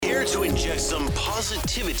To inject some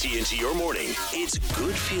positivity into your morning, it's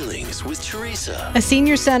Good Feelings with Teresa. A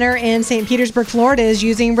senior center in St. Petersburg, Florida is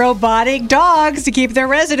using robotic dogs to keep their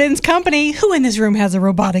residents company. Who in this room has a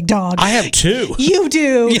robotic dog? I have two. You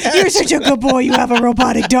do. Yes. You're such a good boy. You have a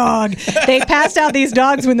robotic dog. They passed out these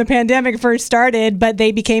dogs when the pandemic first started, but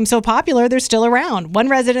they became so popular, they're still around. One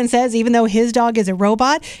resident says even though his dog is a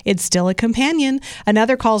robot, it's still a companion.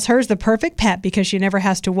 Another calls hers the perfect pet because she never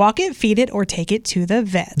has to walk it, feed it, or take it to the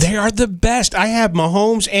vet. They are the best. I have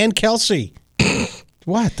Mahomes and Kelsey.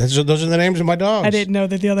 What? Those are the names of my dogs. I didn't know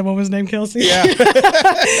that the other one was named Kelsey. Yeah.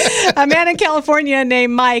 A man in California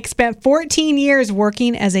named Mike spent 14 years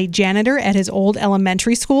working as a janitor at his old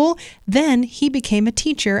elementary school. Then he became a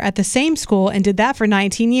teacher at the same school and did that for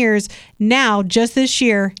 19 years. Now, just this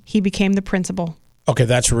year, he became the principal. Okay,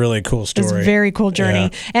 that's a really cool story. It's a very cool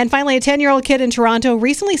journey. Yeah. And finally, a 10-year-old kid in Toronto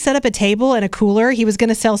recently set up a table and a cooler. He was going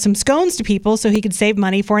to sell some scones to people so he could save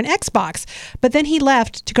money for an Xbox. But then he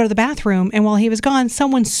left to go to the bathroom, and while he was gone,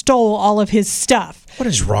 someone stole all of his stuff. What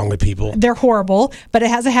is wrong with people? They're horrible, but it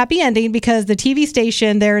has a happy ending because the TV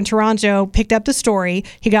station there in Toronto picked up the story.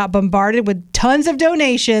 He got bombarded with tons of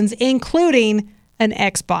donations, including an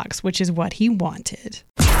Xbox, which is what he wanted.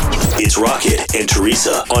 It's Rocket and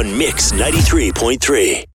Teresa on Mix 93.3.